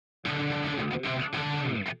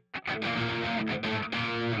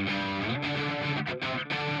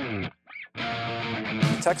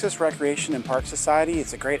Texas Recreation and Park Society,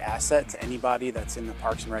 it's a great asset to anybody that's in the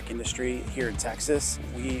parks and rec industry here in Texas.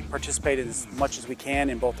 We participate as much as we can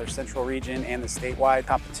in both our central region and the statewide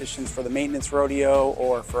competitions for the maintenance rodeo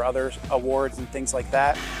or for other awards and things like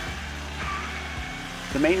that.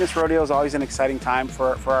 The maintenance rodeo is always an exciting time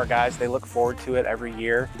for our guys. They look forward to it every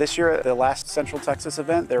year. This year at the last Central Texas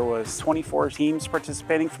event, there was 24 teams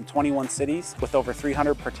participating from 21 cities with over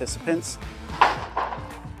 300 participants.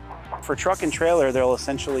 For truck and trailer, they'll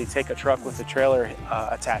essentially take a truck with a trailer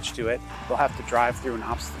attached to it. They'll have to drive through an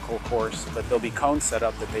obstacle course, but there'll be cones set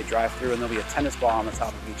up that they drive through, and there'll be a tennis ball on the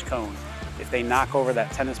top of each cone. If they knock over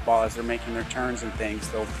that tennis ball as they're making their turns and things,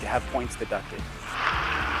 they'll have points deducted.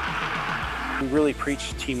 We really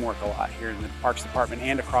preach teamwork a lot here in the Parks Department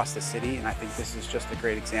and across the city, and I think this is just a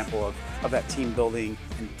great example of that team building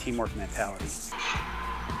and teamwork mentality.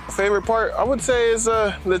 Favorite part, I would say, is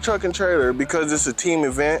the truck and trailer, because it's a team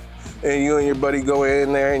event and you and your buddy go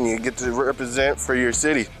in there and you get to represent for your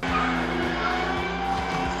city.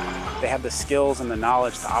 They have the skills and the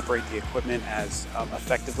knowledge to operate the equipment as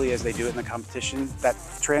effectively as they do it in the competition. That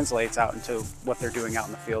translates out into what they're doing out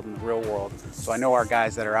in the field in the real world. So I know our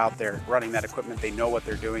guys that are out there running that equipment, they know what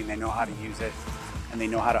they're doing, they know how to use it, and they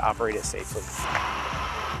know how to operate it safely.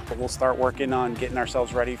 But we'll start working on getting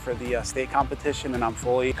ourselves ready for the state competition, and I'm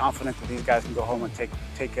fully confident that these guys can go home and take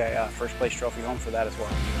a first place trophy home for that as well.